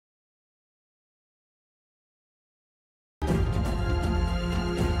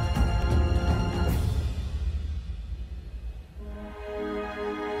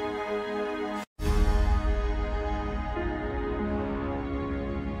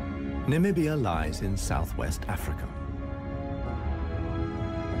Namibia lies in southwest Africa.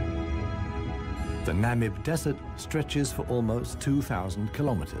 The Namib Desert stretches for almost 2,000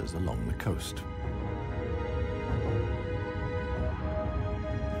 kilometers along the coast.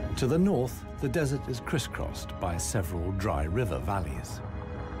 To the north, the desert is crisscrossed by several dry river valleys.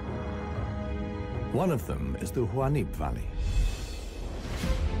 One of them is the Huanib Valley.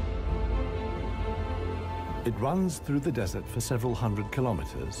 It runs through the desert for several hundred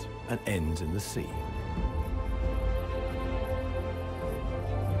kilometers and ends in the sea.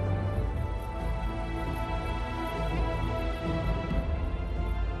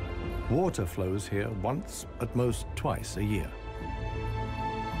 Water flows here once, at most twice a year.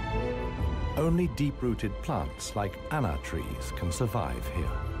 Only deep-rooted plants like anna trees can survive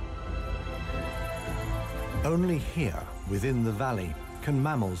here. Only here, within the valley, can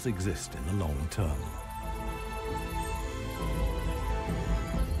mammals exist in the long term.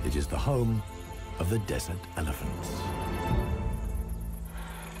 It is the home of the desert elephants.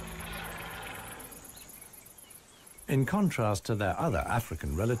 In contrast to their other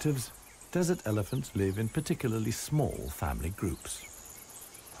African relatives, desert elephants live in particularly small family groups.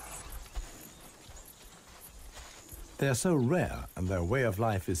 They are so rare and their way of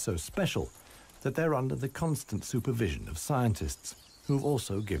life is so special that they're under the constant supervision of scientists who've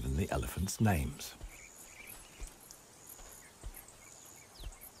also given the elephants names.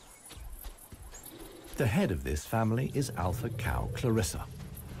 The head of this family is alpha cow Clarissa.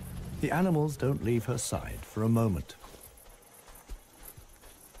 The animals don't leave her side for a moment.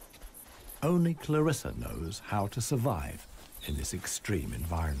 Only Clarissa knows how to survive in this extreme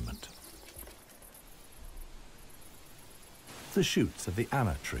environment. The shoots of the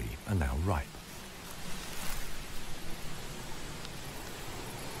anna tree are now ripe.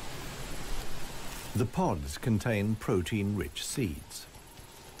 The pods contain protein-rich seeds.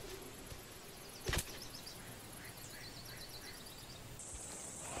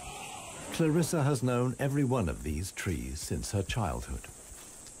 Clarissa has known every one of these trees since her childhood.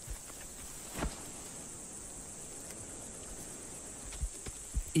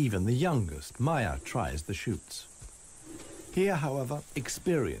 Even the youngest, Maya, tries the shoots. Here, however,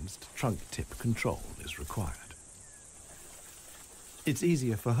 experienced trunk-tip control is required. It's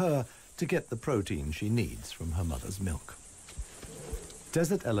easier for her to get the protein she needs from her mother's milk.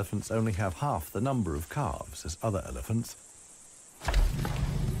 Desert elephants only have half the number of calves as other elephants.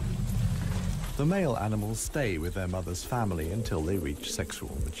 The male animals stay with their mother's family until they reach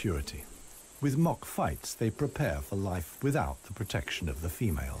sexual maturity. With mock fights, they prepare for life without the protection of the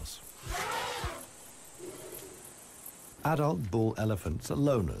females. Adult bull elephants are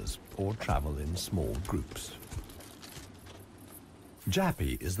loners or travel in small groups.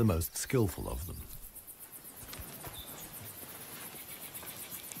 Jappy is the most skillful of them.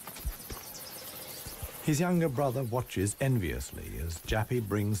 His younger brother watches enviously as Jappy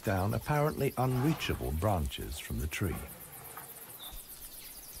brings down apparently unreachable branches from the tree.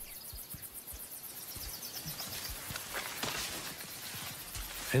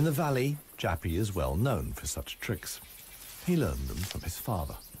 In the valley, Jappy is well known for such tricks. He learned them from his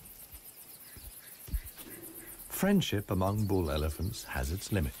father. Friendship among bull elephants has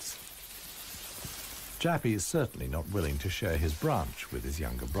its limits. Jappy is certainly not willing to share his branch with his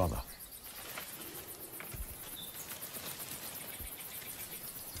younger brother.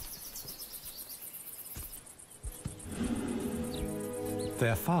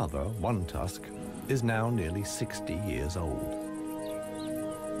 Their father, One Tusk, is now nearly 60 years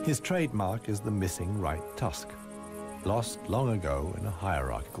old. His trademark is the missing right tusk, lost long ago in a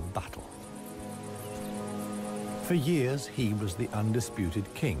hierarchical battle. For years, he was the undisputed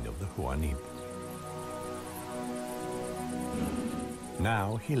king of the Huanib.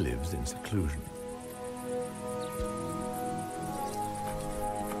 Now he lives in seclusion.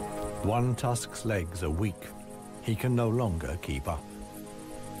 One Tusk's legs are weak. He can no longer keep up.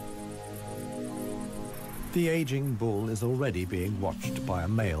 The aging bull is already being watched by a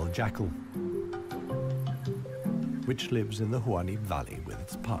male jackal, which lives in the Huanib Valley with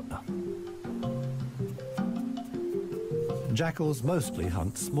its partner. Jackals mostly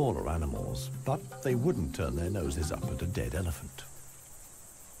hunt smaller animals, but they wouldn't turn their noses up at a dead elephant.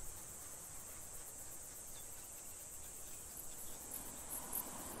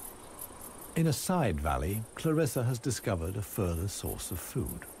 In a side valley, Clarissa has discovered a further source of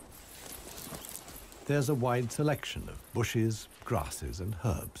food. There's a wide selection of bushes, grasses, and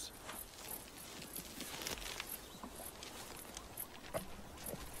herbs.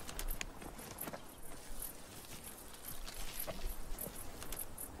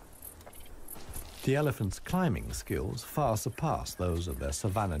 The elephant's climbing skills far surpass those of their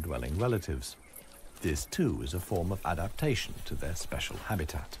savanna-dwelling relatives. This, too, is a form of adaptation to their special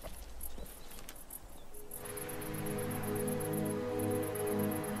habitat.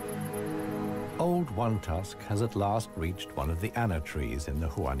 Old One Tusk has at last reached one of the Anna trees in the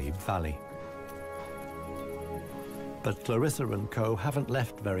Huanib Valley. But Clarissa and co. haven't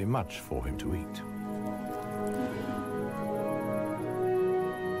left very much for him to eat.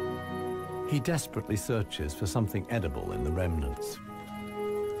 He desperately searches for something edible in the remnants.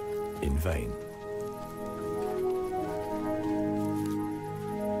 In vain.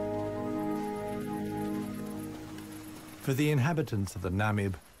 For the inhabitants of the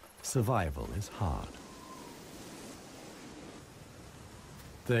Namib, survival is hard.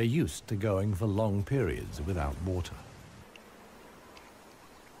 They're used to going for long periods without water.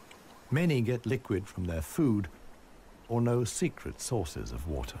 Many get liquid from their food or know secret sources of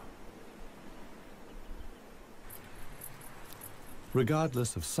water.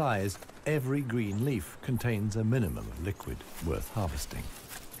 Regardless of size, every green leaf contains a minimum of liquid worth harvesting.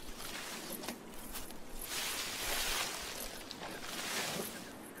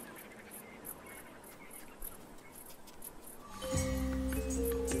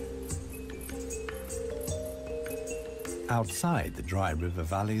 Outside the dry river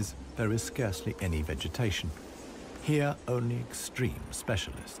valleys, there is scarcely any vegetation. Here, only extreme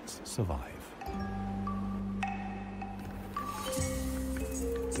specialists survive.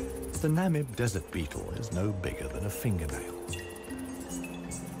 The Namib desert beetle is no bigger than a fingernail.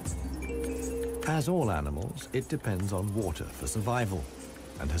 As all animals, it depends on water for survival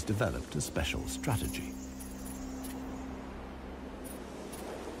and has developed a special strategy.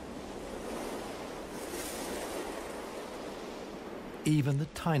 Even the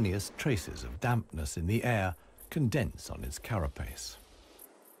tiniest traces of dampness in the air condense on its carapace.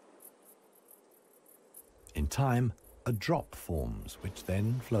 In time, a drop forms, which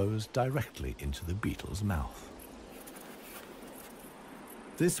then flows directly into the beetle's mouth.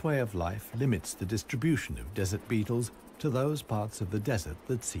 This way of life limits the distribution of desert beetles to those parts of the desert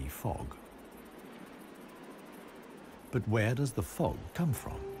that see fog. But where does the fog come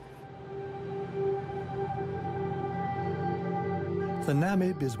from? The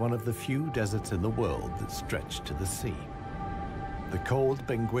Namib is one of the few deserts in the world that stretch to the sea. The cold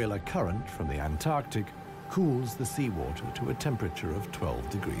Benguela current from the Antarctic cools the seawater to a temperature of 12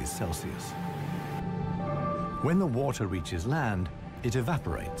 degrees Celsius. When the water reaches land, it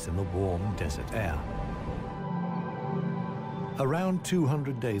evaporates in the warm desert air. Around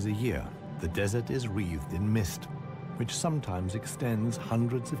 200 days a year, the desert is wreathed in mist, which sometimes extends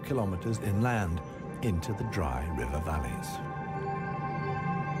hundreds of kilometers inland into the dry river valleys.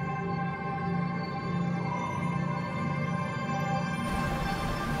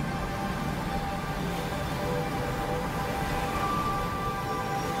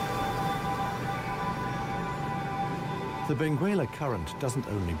 The Benguela current doesn't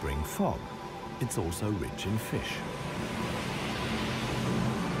only bring fog, it's also rich in fish.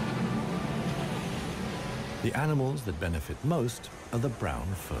 The animals that benefit most are the brown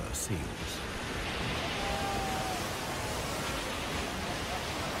fur seals.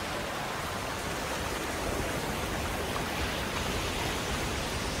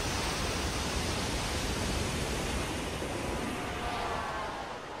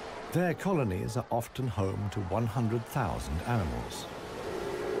 Their colonies are often home to 100,000 animals.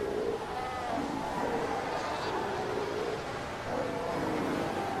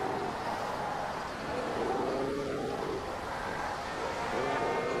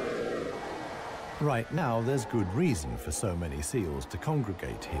 Right now, there's good reason for so many seals to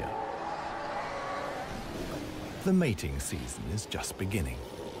congregate here. The mating season is just beginning.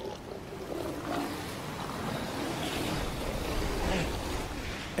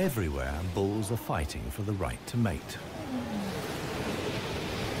 Everywhere, bulls are fighting for the right to mate.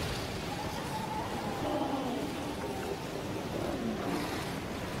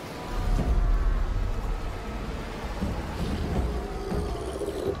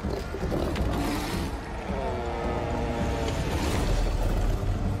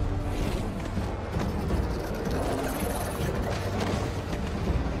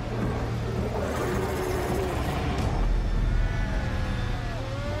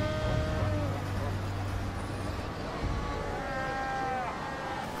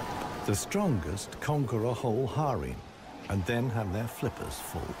 The strongest conquer a whole harem and then have their flippers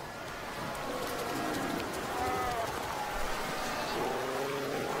full.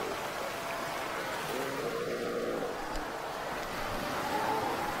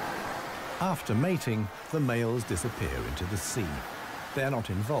 After mating, the males disappear into the sea, They're not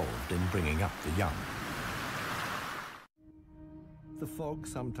involved in bringing up the young. The fog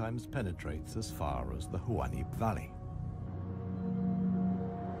sometimes penetrates as far as the Huaníp Valley.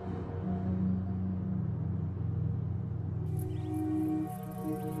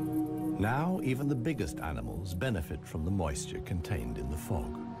 Now, even the biggest animals benefit from the moisture contained in the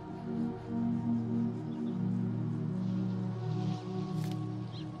fog.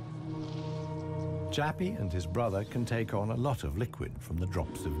 Jappi and his brother can take on a lot of liquid from the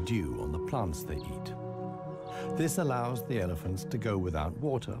drops of dew on the plants they eat. This allows the elephants to go without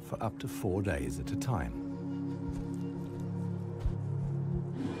water for up to 4 days at a time.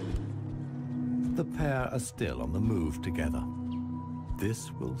 The pair are still on the move together.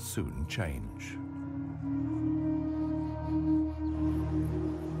 This will soon change.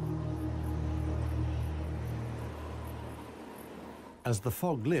 As the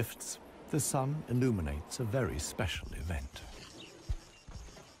fog lifts, the sun illuminates a very special event.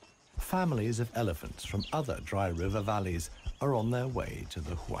 Families of elephants from other dry river valleys are on their way to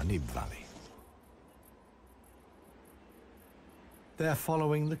the Huaníp Valley. They're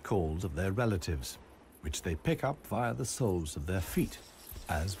following the calls of their relatives, which they pick up via the soles of their feet,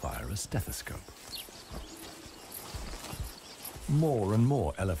 as via a stethoscope. More and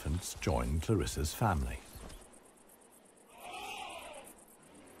more elephants join Clarissa's family.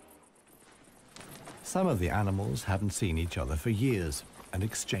 Some of the animals haven't seen each other for years and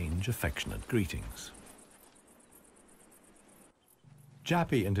exchange affectionate greetings.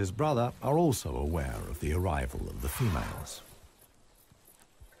 Jappi and his brother are also aware of the arrival of the females.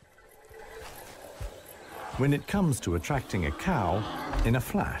 When it comes to attracting a cow, in a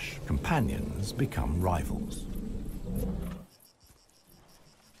flash, companions become rivals.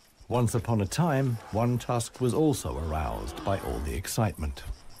 Once upon a time, One Tusk was also aroused by all the excitement.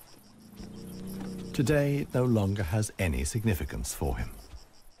 Today, it no longer has any significance for him.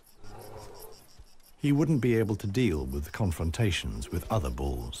 He wouldn't be able to deal with confrontations with other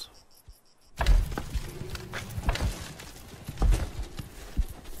bulls.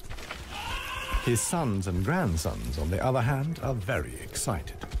 His sons and grandsons, on the other hand, are very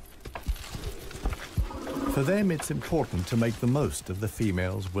excited. For them, it's important to make the most of the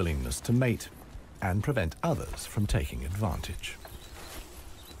female's willingness to mate and prevent others from taking advantage.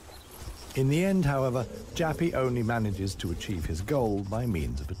 In the end, however, Jappi only manages to achieve his goal by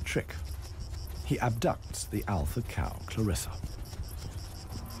means of a trick. He abducts the alpha cow, Clarissa.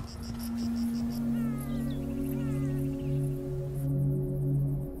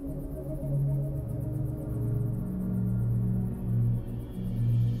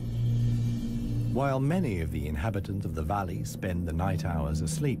 While many of the inhabitants of the valley spend the night hours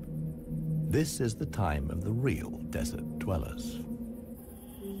asleep, this is the time of the real desert dwellers.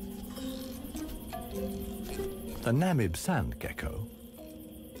 The Namib sand gecko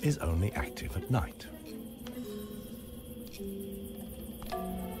is only active at night.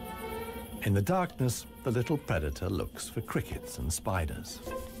 In the darkness, the little predator looks for crickets and spiders.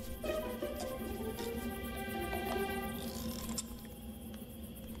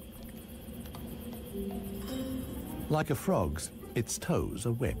 Like a frog's, its toes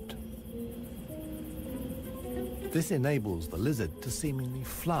are webbed. This enables the lizard to seemingly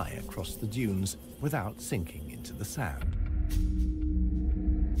fly across the dunes without sinking into the sand.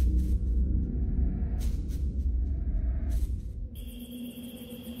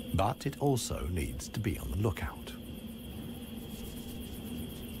 But it also needs to be on the lookout.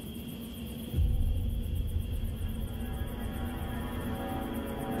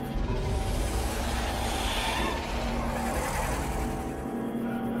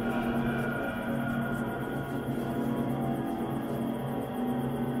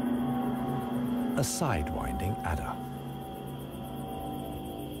 A sidewinding adder.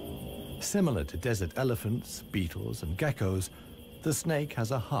 Similar to desert elephants, beetles, and geckos, the snake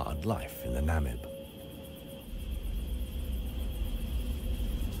has a hard life in the Namib.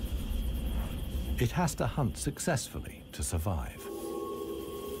 It has to hunt successfully to survive.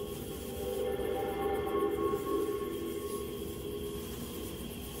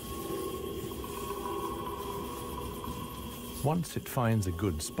 Once it finds a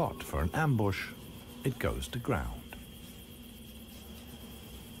good spot for an ambush, it goes to ground.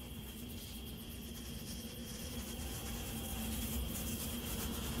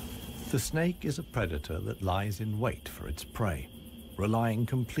 The snake is a predator that lies in wait for its prey, relying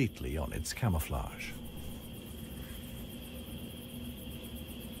completely on its camouflage.